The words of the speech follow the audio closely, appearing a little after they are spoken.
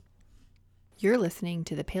You're listening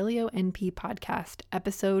to the Paleo NP podcast,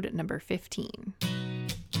 episode number 15.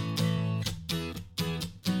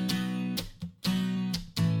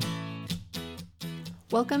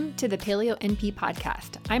 Welcome to the Paleo NP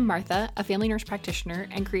podcast. I'm Martha, a family nurse practitioner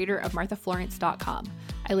and creator of MarthaFlorence.com.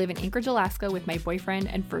 I live in Anchorage, Alaska with my boyfriend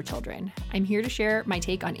and fur children. I'm here to share my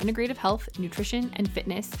take on integrative health, nutrition, and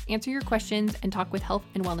fitness, answer your questions, and talk with health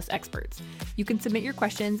and wellness experts. You can submit your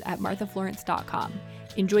questions at MarthaFlorence.com.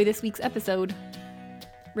 Enjoy this week's episode.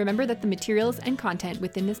 Remember that the materials and content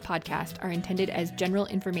within this podcast are intended as general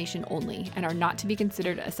information only and are not to be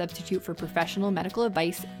considered a substitute for professional medical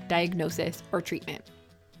advice, diagnosis, or treatment.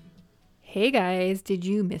 Hey guys, did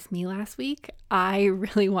you miss me last week? I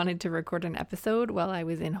really wanted to record an episode while I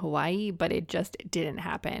was in Hawaii, but it just didn't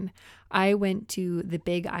happen. I went to the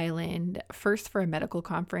Big Island first for a medical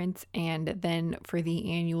conference and then for the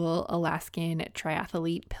annual Alaskan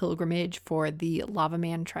triathlete pilgrimage for the Lava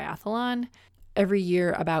Man Triathlon. Every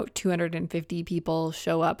year, about 250 people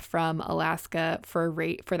show up from Alaska for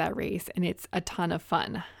that race, and it's a ton of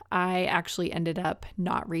fun. I actually ended up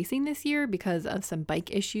not racing this year because of some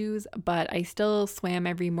bike issues, but I still swam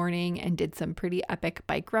every morning and did some pretty epic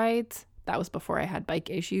bike rides. That was before I had bike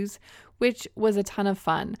issues, which was a ton of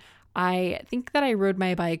fun. I think that I rode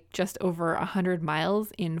my bike just over 100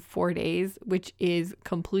 miles in 4 days, which is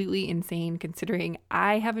completely insane considering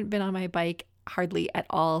I haven't been on my bike hardly at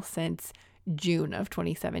all since June of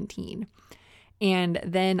 2017. And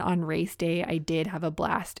then on race day, I did have a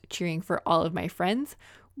blast cheering for all of my friends,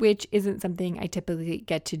 which isn't something I typically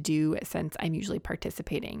get to do since I'm usually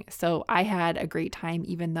participating. So I had a great time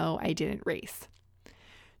even though I didn't race.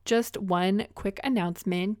 Just one quick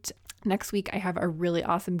announcement. Next week, I have a really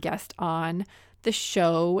awesome guest on the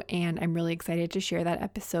show, and I'm really excited to share that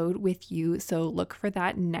episode with you. So look for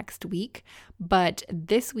that next week. But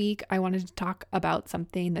this week, I wanted to talk about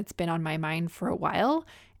something that's been on my mind for a while,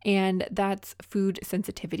 and that's food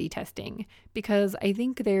sensitivity testing, because I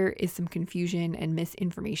think there is some confusion and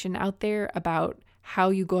misinformation out there about how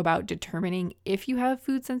you go about determining if you have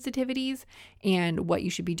food sensitivities and what you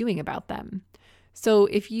should be doing about them. So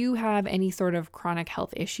if you have any sort of chronic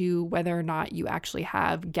health issue, whether or not you actually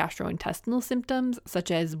have gastrointestinal symptoms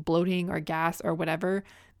such as bloating or gas or whatever,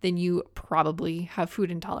 then you probably have food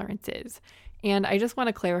intolerances. And I just want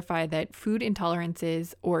to clarify that food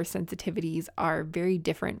intolerances or sensitivities are very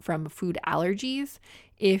different from food allergies.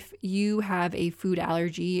 If you have a food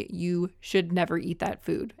allergy, you should never eat that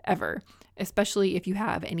food ever, especially if you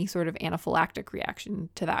have any sort of anaphylactic reaction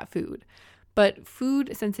to that food. But food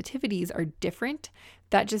sensitivities are different.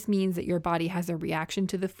 That just means that your body has a reaction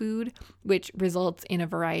to the food, which results in a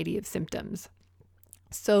variety of symptoms.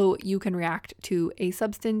 So you can react to a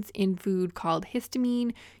substance in food called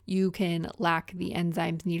histamine. You can lack the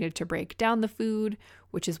enzymes needed to break down the food,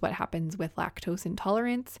 which is what happens with lactose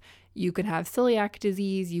intolerance. You can have celiac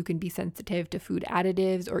disease. You can be sensitive to food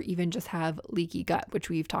additives or even just have leaky gut, which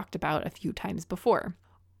we've talked about a few times before.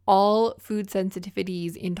 All food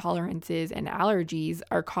sensitivities, intolerances, and allergies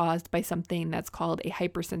are caused by something that's called a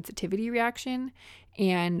hypersensitivity reaction.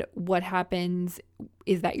 And what happens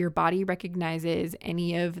is that your body recognizes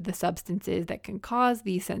any of the substances that can cause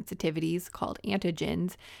these sensitivities, called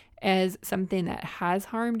antigens, as something that has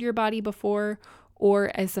harmed your body before,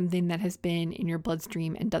 or as something that has been in your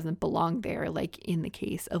bloodstream and doesn't belong there, like in the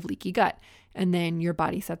case of leaky gut. And then your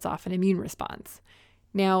body sets off an immune response.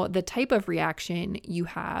 Now, the type of reaction you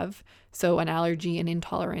have, so an allergy, an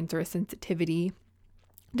intolerance, or a sensitivity,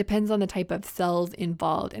 depends on the type of cells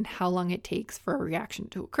involved and how long it takes for a reaction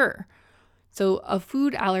to occur. So a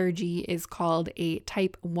food allergy is called a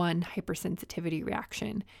type 1 hypersensitivity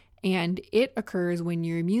reaction, and it occurs when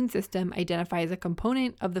your immune system identifies a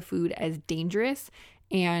component of the food as dangerous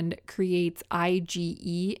and creates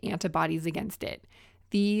IgE antibodies against it.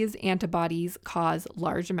 These antibodies cause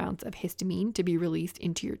large amounts of histamine to be released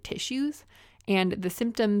into your tissues, and the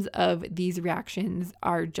symptoms of these reactions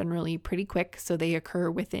are generally pretty quick, so they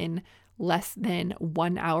occur within less than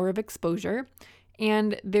 1 hour of exposure,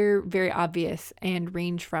 and they're very obvious and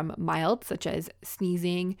range from mild, such as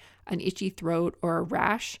sneezing, an itchy throat, or a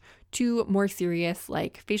rash, to more serious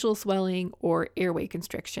like facial swelling or airway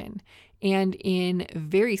constriction. And in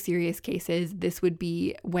very serious cases, this would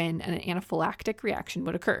be when an anaphylactic reaction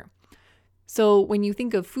would occur. So when you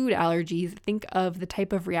think of food allergies, think of the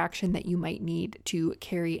type of reaction that you might need to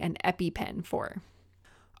carry an EpiPen for.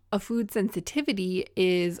 A food sensitivity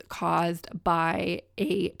is caused by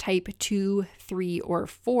a type 2, 3, or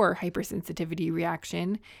 4 hypersensitivity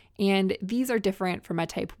reaction, and these are different from a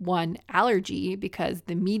type 1 allergy because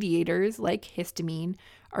the mediators, like histamine,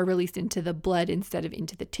 are released into the blood instead of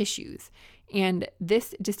into the tissues. And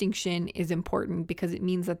this distinction is important because it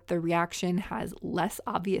means that the reaction has less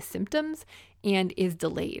obvious symptoms and is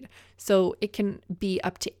delayed. So it can be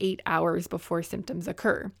up to 8 hours before symptoms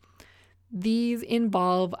occur. These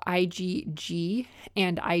involve IgG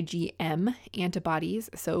and IgM antibodies,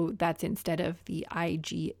 so that's instead of the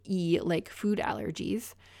IgE like food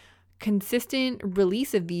allergies. Consistent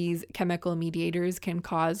release of these chemical mediators can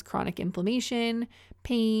cause chronic inflammation,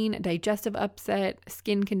 pain, digestive upset,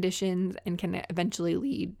 skin conditions, and can eventually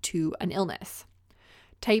lead to an illness.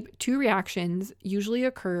 Type 2 reactions usually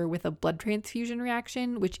occur with a blood transfusion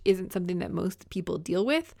reaction, which isn't something that most people deal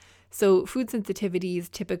with. So food sensitivities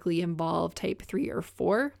typically involve type 3 or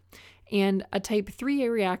 4. And a type 3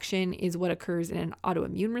 reaction is what occurs in an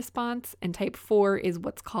autoimmune response, and type 4 is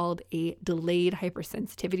what's called a delayed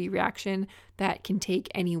hypersensitivity reaction that can take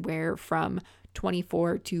anywhere from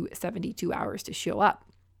 24 to 72 hours to show up.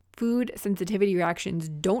 Food sensitivity reactions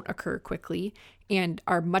don't occur quickly and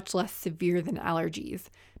are much less severe than allergies.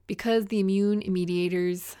 Because the immune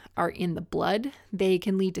mediators are in the blood, they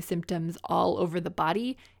can lead to symptoms all over the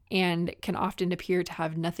body and can often appear to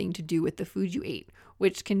have nothing to do with the food you ate,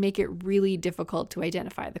 which can make it really difficult to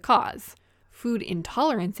identify the cause. Food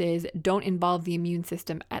intolerances don't involve the immune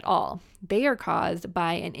system at all. They are caused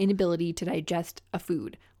by an inability to digest a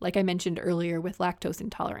food, like I mentioned earlier with lactose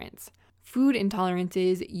intolerance. Food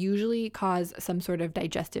intolerances usually cause some sort of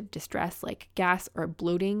digestive distress like gas or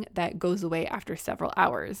bloating that goes away after several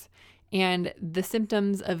hours. And the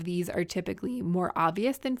symptoms of these are typically more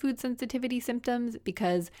obvious than food sensitivity symptoms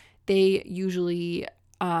because they usually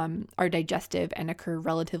are digestive and occur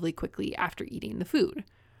relatively quickly after eating the food.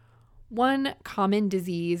 One common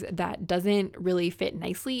disease that doesn't really fit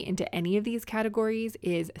nicely into any of these categories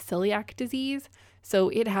is celiac disease. So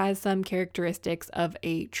it has some characteristics of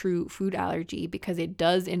a true food allergy because it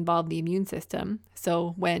does involve the immune system.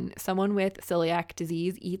 So when someone with celiac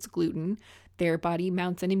disease eats gluten, their body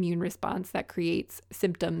mounts an immune response that creates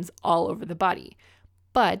symptoms all over the body.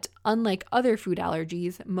 But unlike other food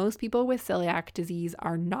allergies, most people with celiac disease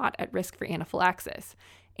are not at risk for anaphylaxis.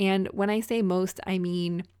 And when I say most, I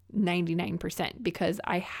mean 99%, because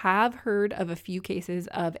I have heard of a few cases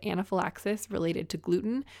of anaphylaxis related to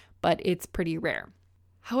gluten, but it's pretty rare.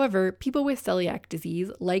 However, people with celiac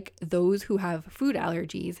disease, like those who have food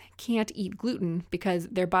allergies, can't eat gluten because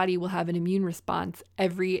their body will have an immune response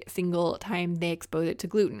every single time they expose it to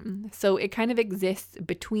gluten. So it kind of exists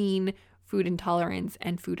between food intolerance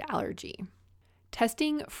and food allergy.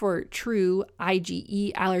 Testing for true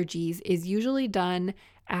IgE allergies is usually done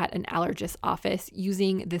at an allergist's office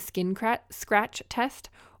using the skin scratch test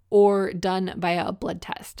or done via a blood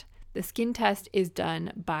test. The skin test is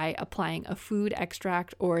done by applying a food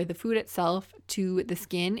extract or the food itself to the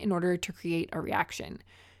skin in order to create a reaction.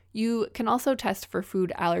 You can also test for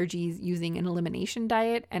food allergies using an elimination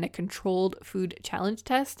diet and a controlled food challenge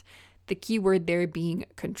test. The key word there being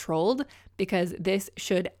controlled, because this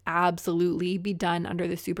should absolutely be done under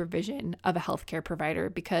the supervision of a healthcare provider,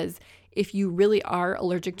 because if you really are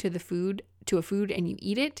allergic to a food and you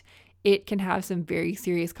eat it, it can have some very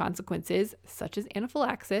serious consequences, such as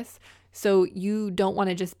anaphylaxis. So you don't want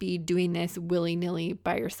to just be doing this willy-nilly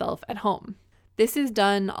by yourself at home. This is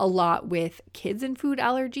done a lot with kids and food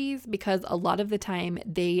allergies because a lot of the time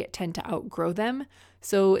they tend to outgrow them.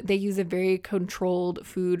 So they use a very controlled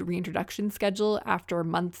food reintroduction schedule after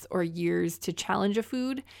months or years to challenge a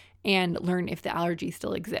food and learn if the allergy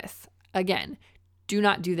still exists. Again, do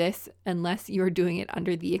not do this unless you are doing it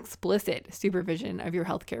under the explicit supervision of your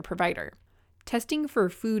healthcare provider. Testing for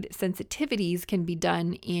food sensitivities can be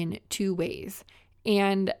done in two ways.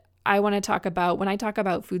 And I want to talk about, when I talk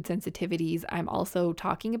about food sensitivities, I'm also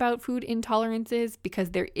talking about food intolerances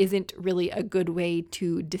because there isn't really a good way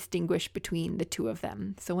to distinguish between the two of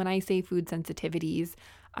them. So when I say food sensitivities,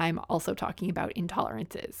 I'm also talking about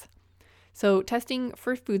intolerances. So testing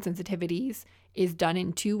for food sensitivities is done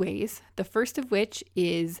in two ways. The first of which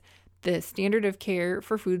is the standard of care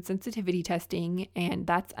for food sensitivity testing, and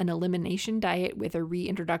that's an elimination diet with a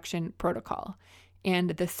reintroduction protocol.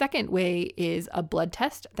 And the second way is a blood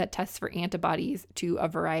test that tests for antibodies to a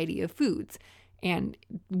variety of foods. And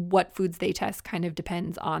what foods they test kind of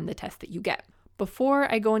depends on the test that you get. Before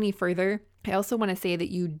I go any further, I also want to say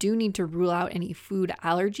that you do need to rule out any food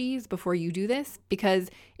allergies before you do this, because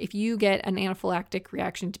if you get an anaphylactic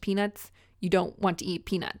reaction to peanuts, you don't want to eat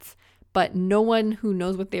peanuts. But no one who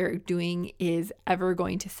knows what they're doing is ever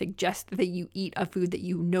going to suggest that you eat a food that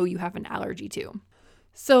you know you have an allergy to.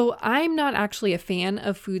 So I'm not actually a fan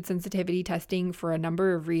of food sensitivity testing for a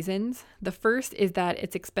number of reasons. The first is that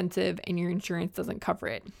it's expensive and your insurance doesn't cover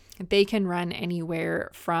it. They can run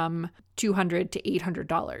anywhere from $200 to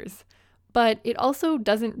 $800. But it also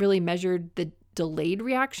doesn't really measure the delayed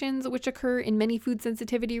reactions which occur in many food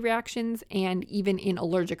sensitivity reactions and even in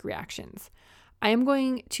allergic reactions. I am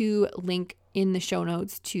going to link in the show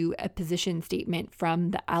notes to a position statement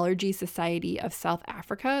from the Allergy Society of South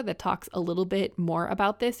Africa that talks a little bit more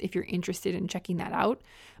about this if you're interested in checking that out.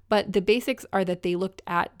 But the basics are that they looked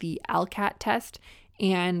at the ALCAT test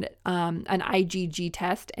and an IgG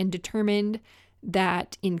test and determined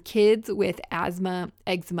that in kids with asthma,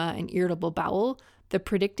 eczema, and irritable bowel, the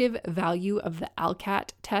predictive value of the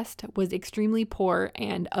ALCAT test was extremely poor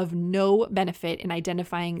and of no benefit in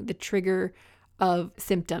identifying the trigger of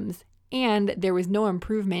symptoms, and there was no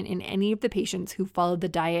improvement in any of the patients who followed the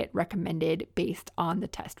diet recommended based on the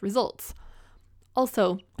test results.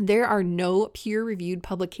 Also, there are no peer-reviewed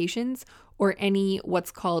publications or any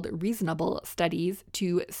what's called reasonable studies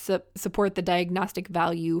to support the diagnostic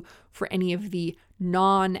value for any of the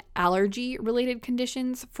non-allergy related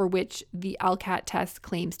conditions for which the ALCAT test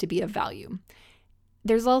claims to be of value.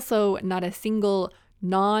 There's also not a single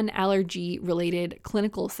non-allergy related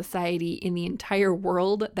clinical society in the entire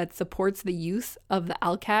world that supports the use of the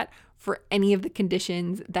ALCAT for any of the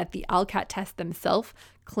conditions that the ALCAT test themselves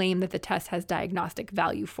claim that the test has diagnostic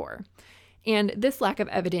value for. And this lack of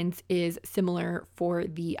evidence is similar for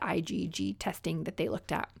the IgG testing that they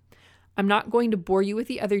looked at. I'm not going to bore you with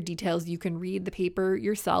the other details. You can read the paper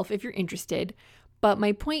yourself if you're interested. But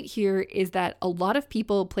my point here is that a lot of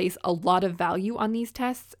people place a lot of value on these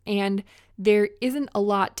tests, and there isn't a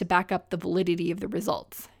lot to back up the validity of the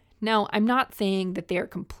results. Now, I'm not saying that they're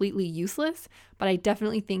completely useless, but I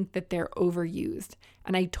definitely think that they're overused,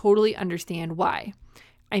 and I totally understand why.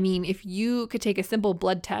 I mean, if you could take a simple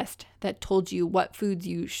blood test that told you what foods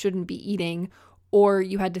you shouldn't be eating, or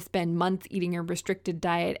you had to spend months eating a restricted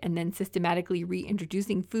diet and then systematically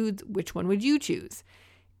reintroducing foods, which one would you choose?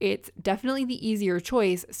 It's definitely the easier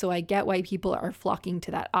choice, so I get why people are flocking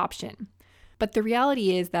to that option. But the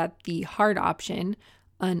reality is that the hard option,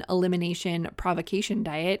 an elimination provocation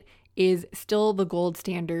diet, is still the gold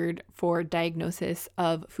standard for diagnosis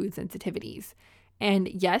of food sensitivities. And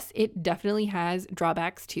yes, it definitely has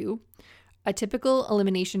drawbacks too. A typical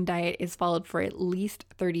elimination diet is followed for at least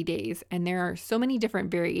 30 days, and there are so many different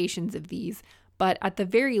variations of these, but at the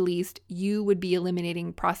very least, you would be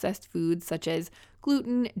eliminating processed foods such as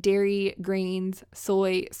gluten, dairy, grains,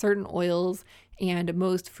 soy, certain oils, and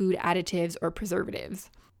most food additives or preservatives.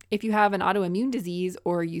 If you have an autoimmune disease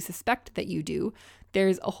or you suspect that you do,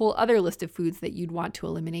 there's a whole other list of foods that you'd want to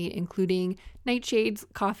eliminate, including nightshades,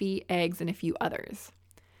 coffee, eggs, and a few others.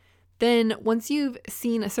 Then, once you've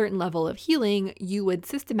seen a certain level of healing, you would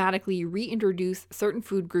systematically reintroduce certain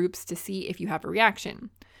food groups to see if you have a reaction.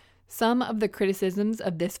 Some of the criticisms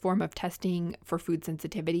of this form of testing for food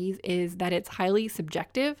sensitivities is that it's highly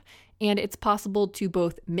subjective and it's possible to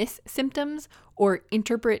both miss symptoms or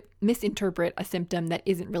misinterpret a symptom that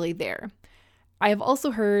isn't really there. I have also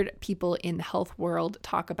heard people in the health world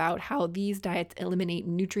talk about how these diets eliminate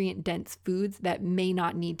nutrient-dense foods that may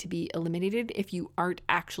not need to be eliminated if you aren't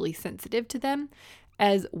actually sensitive to them,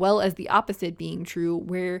 as well as the opposite being true,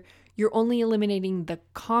 where you're only eliminating the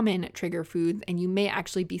common trigger foods and you may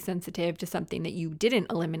actually be sensitive to something that you didn't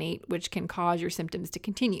eliminate, which can cause your symptoms to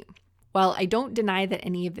continue. While I don't deny that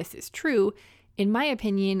any of this is true, in my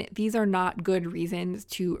opinion, these are not good reasons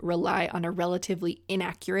to rely on a relatively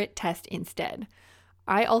inaccurate test instead.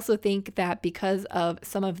 I also think that because of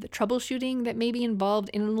some of the troubleshooting that may be involved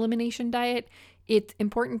in an elimination diet, it's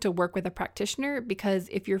important to work with a practitioner, because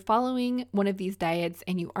if you're following one of these diets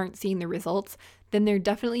and you aren't seeing the results, then there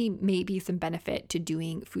definitely may be some benefit to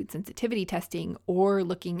doing food sensitivity testing or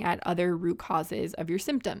looking at other root causes of your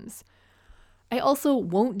symptoms. I also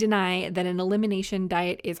won't deny that an elimination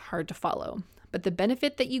diet is hard to follow, but the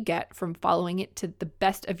benefit that you get from following it to the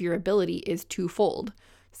best of your ability is twofold.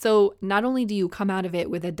 So not only do you come out of it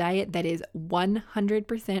with a diet that is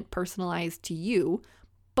 100% personalized to you,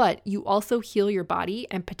 but you also heal your body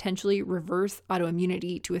and potentially reverse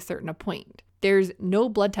autoimmunity to a certain point. There's no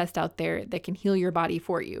blood test out there that can heal your body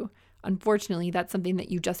for you. Unfortunately, that's something that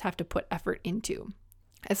you just have to put effort into.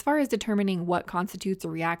 As far as determining what constitutes a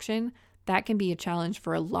reaction, that can be a challenge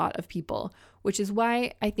for a lot of people, which is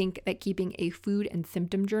why I think that keeping a food and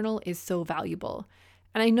symptom journal is so valuable.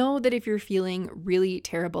 And I know that if you're feeling really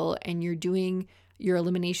terrible and you're doing your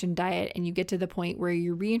elimination diet and you get to the point where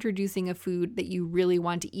you're reintroducing a food that you really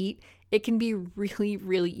want to eat, It can be really,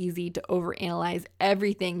 really easy to overanalyze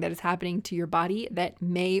everything that is happening to your body that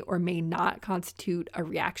may or may not constitute a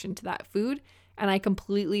reaction to that food, and I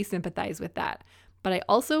completely sympathize with that. But I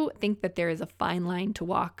also think that there is a fine line to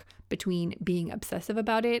walk between being obsessive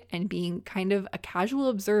about it and being kind of a casual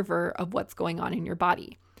observer of what's going on in your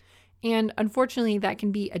body. And unfortunately, that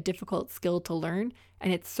can be a difficult skill to learn,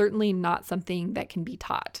 and it's certainly not something that can be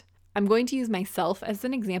taught. I'm going to use myself as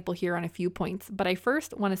an example here on a few points, but I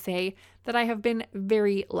first want to say that I have been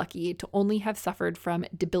very lucky to only have suffered from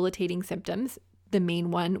debilitating symptoms, the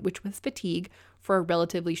main one, which was fatigue, for a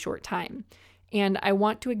relatively short time. And I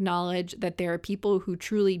want to acknowledge that there are people who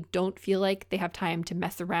truly don't feel like they have time to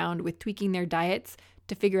mess around with tweaking their diets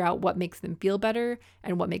to figure out what makes them feel better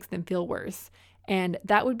and what makes them feel worse. And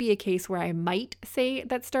that would be a case where I might say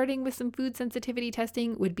that starting with some food sensitivity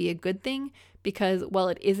testing would be a good thing, because while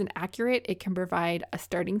it isn't accurate, it can provide a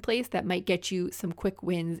starting place that might get you some quick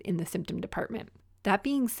wins in the symptom department. That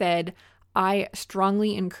being said, I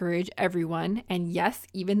strongly encourage everyone, and yes,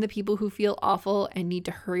 even the people who feel awful and need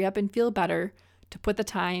to hurry up and feel better, to put the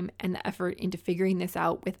time and the effort into figuring this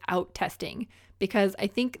out without testing. Because I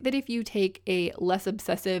think that if you take a less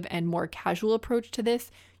obsessive and more casual approach to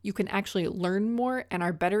this, you can actually learn more and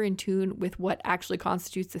are better in tune with what actually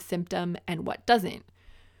constitutes a symptom and what doesn't.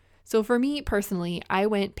 So for me personally, I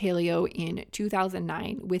went paleo in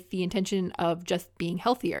 2009 with the intention of just being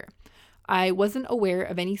healthier. I wasn't aware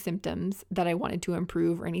of any symptoms that I wanted to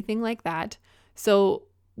improve or anything like that. So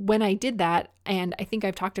when I did that, and I think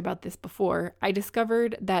I've talked about this before, I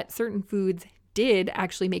discovered that certain foods did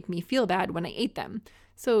actually make me feel bad when I ate them.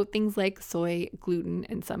 So things like soy, gluten,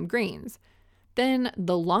 and some grains. Then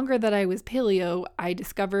the longer that I was paleo, I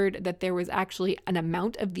discovered that there was actually an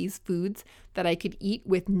amount of these foods that I could eat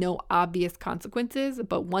with no obvious consequences.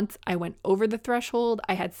 But once I went over the threshold,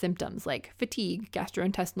 I had symptoms like fatigue,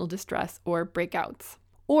 gastrointestinal distress, or breakouts.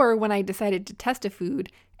 Or when I decided to test a food,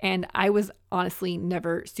 and I was honestly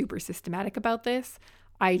never super systematic about this,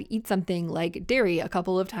 I'd eat something like dairy a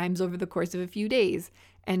couple of times over the course of a few days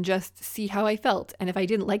and just see how I felt. And if I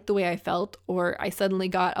didn't like the way I felt, or I suddenly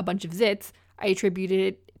got a bunch of zits, I attributed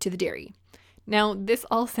it to the dairy. Now, this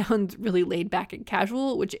all sounds really laid back and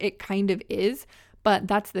casual, which it kind of is, but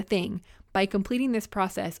that's the thing. By completing this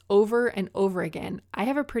process over and over again, I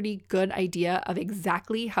have a pretty good idea of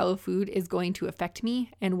exactly how a food is going to affect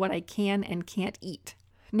me and what I can and can't eat.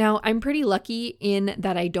 Now, I'm pretty lucky in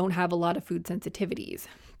that I don't have a lot of food sensitivities,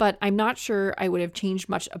 but I'm not sure I would have changed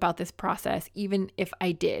much about this process even if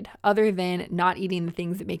I did, other than not eating the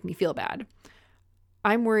things that make me feel bad.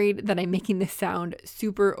 I'm worried that I'm making this sound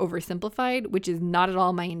super oversimplified, which is not at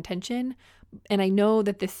all my intention. And I know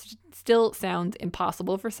that this still sounds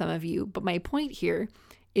impossible for some of you, but my point here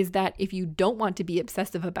is that if you don't want to be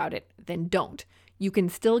obsessive about it, then don't. You can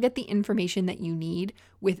still get the information that you need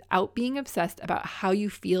without being obsessed about how you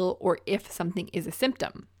feel or if something is a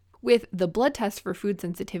symptom. With the blood test for food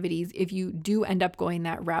sensitivities, if you do end up going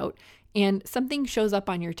that route and something shows up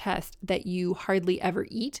on your test that you hardly ever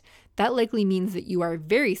eat, that likely means that you are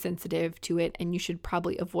very sensitive to it and you should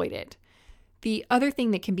probably avoid it. The other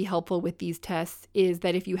thing that can be helpful with these tests is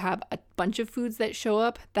that if you have a bunch of foods that show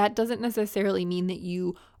up, that doesn't necessarily mean that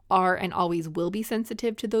you are and always will be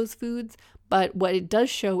sensitive to those foods, but what it does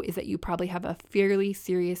show is that you probably have a fairly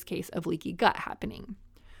serious case of leaky gut happening.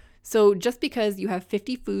 So just because you have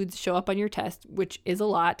 50 foods show up on your test, which is a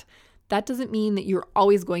lot, that doesn't mean that you're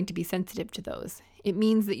always going to be sensitive to those. It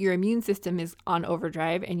means that your immune system is on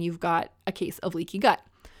overdrive and you've got a case of leaky gut.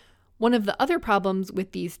 One of the other problems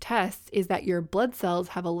with these tests is that your blood cells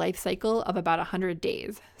have a life cycle of about 100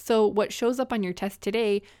 days. So what shows up on your test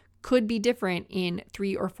today could be different in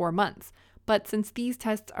 3 or 4 months. But since these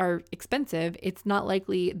tests are expensive, it's not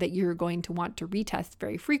likely that you're going to want to retest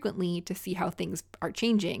very frequently to see how things are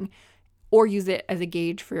changing or use it as a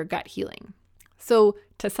gauge for your gut healing. So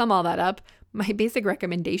to sum all that up, my basic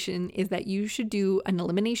recommendation is that you should do an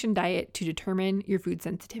elimination diet to determine your food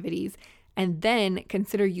sensitivities, and then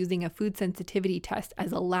consider using a food sensitivity test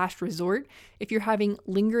as a last resort if you're having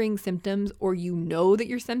lingering symptoms or you know that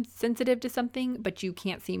you're sensitive to something, but you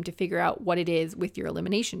can't seem to figure out what it is with your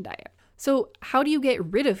elimination diet. So how do you get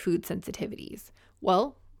rid of food sensitivities?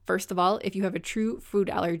 Well, first of all, if you have a true food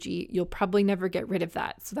allergy, you'll probably never get rid of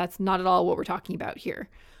that. So that's not at all what we're talking about here.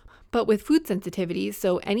 But with food sensitivities,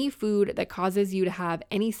 so any food that causes you to have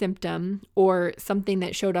any symptom or something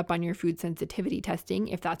that showed up on your food sensitivity testing,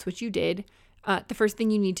 if that's what you did, the first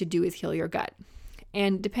thing you need to do is heal your gut.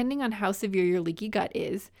 And depending on how severe your leaky gut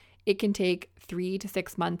is, it can take 3 to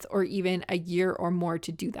 6 months or even a year or more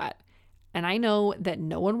to do that. And I know that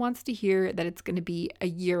no one wants to hear that it's going to be a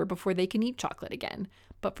year before they can eat chocolate again.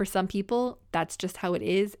 but for some people, that's just how it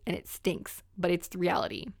is and it stinks, but it's the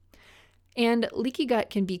reality. And leaky gut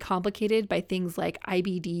can be complicated by things like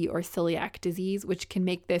IBD or celiac disease, which can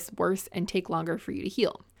make this worse and take longer for you to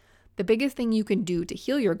heal. The biggest thing you can do to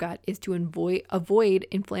heal your gut is to avoid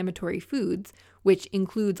inflammatory foods, which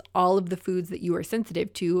includes all of the foods that you are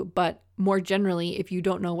sensitive to, but more generally, if you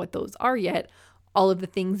don't know what those are yet, all of the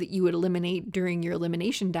things that you would eliminate during your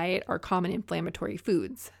elimination diet are common inflammatory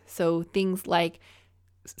foods. So things like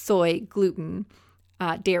soy, gluten,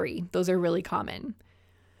 dairy, those are really common.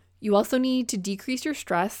 You also need to decrease your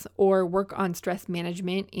stress or work on stress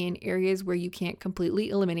management in areas where you can't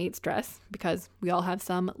completely eliminate stress, because we all have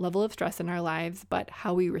some level of stress in our lives, but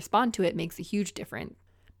how we respond to it makes a huge difference.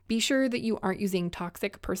 Be sure that you aren't using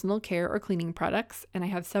toxic personal care or cleaning products, and I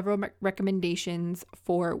have several recommendations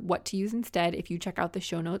for what to use instead if you check out the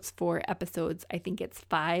show notes for episodes, I think it's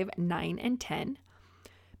 5, 9, and 10.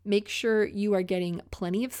 Make sure you are getting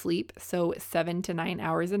plenty of sleep, so 7 to 9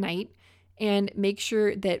 hours a night. And make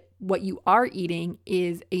sure that what you are eating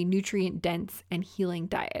is a nutrient-dense and healing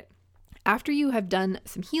diet. After you have done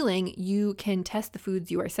some healing, you can test the foods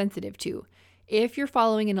you are sensitive to. If you're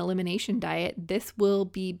following an elimination diet, this will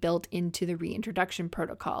be built into the reintroduction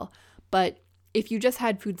protocol. But if you just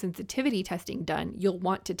had food sensitivity testing done, you'll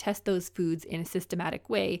want to test those foods in a systematic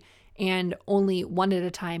way and only one at a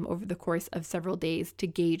time over the course of several days to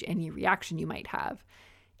gauge any reaction you might have.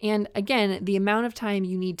 And again, the amount of time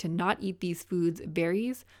you need to not eat these foods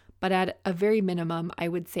varies, but at a very minimum, I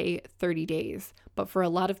would say 30 days. But for a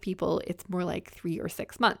lot of people, it's more like 3 or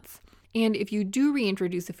 6 months. And if you do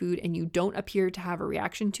reintroduce a food and you don't appear to have a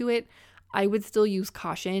reaction to it, I would still use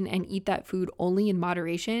caution and eat that food only in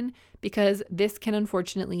moderation, because this can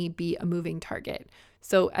unfortunately be a moving target.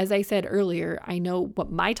 So as I said earlier, I know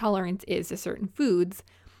what my tolerance is to certain foods.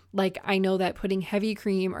 Like, I know that putting heavy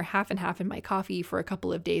cream or half and half in my coffee for a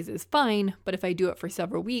couple of days is fine, but if I do it for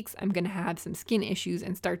several weeks, I'm going to have some skin issues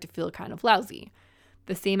and start to feel kind of lousy.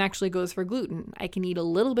 The same actually goes for gluten. I can eat a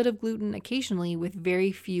little bit of gluten occasionally with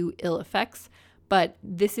very few ill effects, but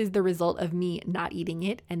this is the result of me not eating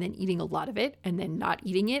it and then eating a lot of it and then not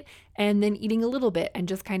eating it and then eating a little bit and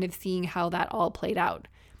just kind of seeing how that all played out.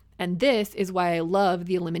 And this is why I love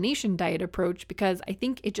the elimination diet approach, because I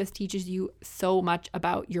think it just teaches you so much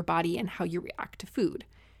about your body and how you react to food.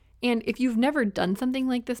 And if you've never done something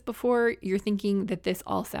like this before, you're thinking that this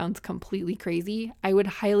all sounds completely crazy, I would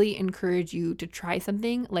highly encourage you to try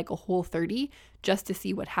something like a Whole30 just to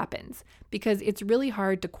see what happens, because it's really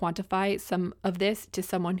hard to quantify some of this to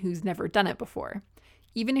someone who's never done it before.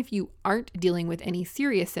 Even if you aren't dealing with any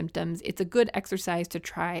serious symptoms, it's a good exercise to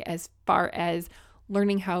try as far as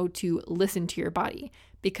learning how to listen to your body,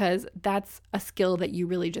 because that's a skill that you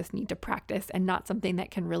really just need to practice and not something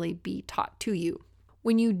that can really be taught to you.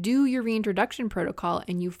 When you do your reintroduction protocol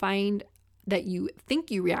and you find that you think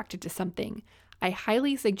you reacted to something, I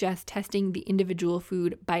highly suggest testing the individual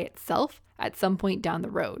food by itself at some point down the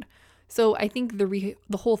road. So I think the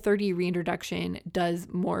Whole30 reintroduction does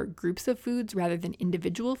more groups of foods rather than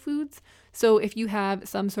individual foods. So if you have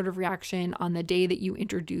some sort of reaction on the day that you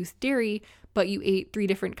introduce dairy, but you ate 3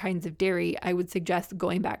 different kinds of dairy, I would suggest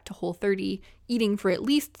going back to Whole30, eating for at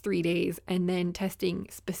least 3 days, and then testing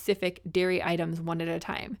specific dairy items one at a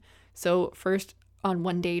time. So first on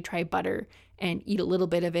one day, try butter and eat a little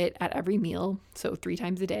bit of it at every meal, so 3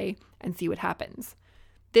 times a day, and see what happens.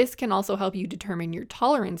 This can also help you determine your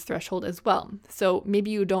tolerance threshold as well. So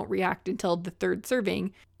maybe you don't react until the 3rd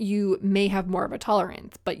serving. You may have more of a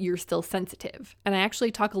tolerance, but you're still sensitive. And I actually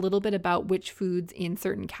talk a little bit about which foods in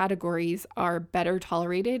certain categories are better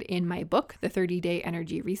tolerated in my book, The 30-Day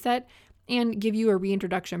Energy Reset, and give you a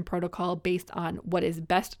reintroduction protocol based on what is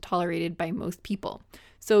best tolerated by most people.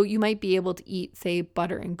 So you might be able to eat, say,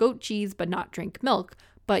 butter and goat cheese, but not drink milk,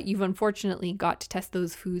 but you've unfortunately got to test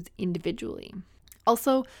those foods individually.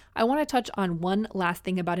 Also, I want to touch on one last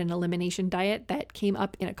thing about an elimination diet that came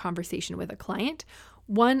up in a conversation with a client.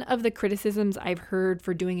 One of the criticisms I've heard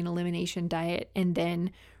for doing an elimination diet and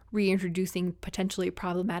then reintroducing potentially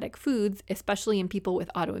problematic foods, especially in people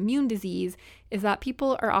with autoimmune disease, is that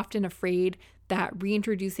people are often afraid that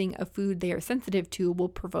reintroducing a food they are sensitive to will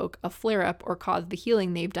provoke a flare-up or cause the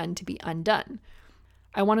healing they've done to be undone.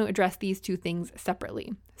 I want to address these two things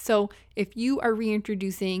separately. So if you are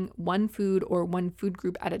reintroducing one food or one food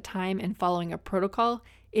group at a time and following a protocol,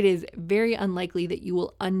 it is very unlikely that you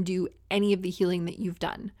will undo any of the healing that you've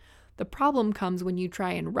done. The problem comes when you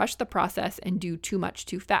try and rush the process and do too much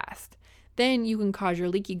too fast. Then you can cause your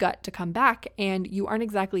leaky gut to come back and you aren't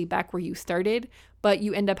exactly back where you started, but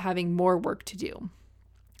you end up having more work to do.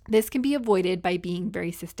 This can be avoided by being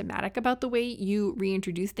very systematic about the way you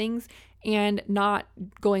reintroduce things and not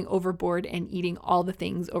going overboard and eating all the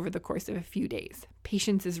things over the course of a few days.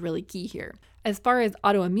 Patience is really key here. As far as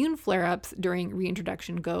autoimmune flare-ups during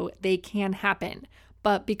reintroduction go, they can happen.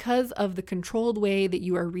 But because of the controlled way that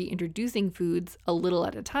you are reintroducing foods a little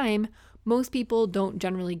at a time, most people don't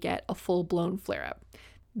generally get a full-blown flare-up.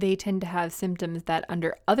 They tend to have symptoms that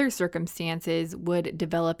under other circumstances would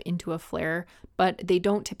develop into a flare, but they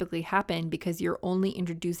don't typically happen because you're only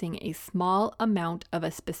introducing a small amount of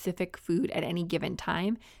a specific food at any given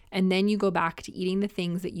time, and then you go back to eating the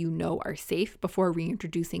things that you know are safe before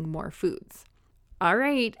reintroducing more foods. All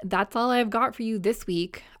right, that's all I've got for you this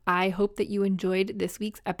week. I hope that you enjoyed this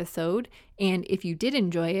week's episode, and if you did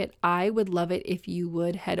enjoy it, I would love it if you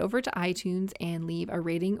would head over to iTunes and leave a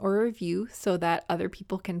rating or a review so that other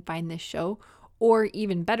people can find this show, or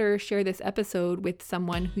even better, share this episode with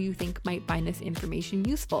someone who you think might find this information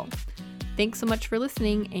useful. Thanks so much for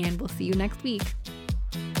listening, and we'll see you next week.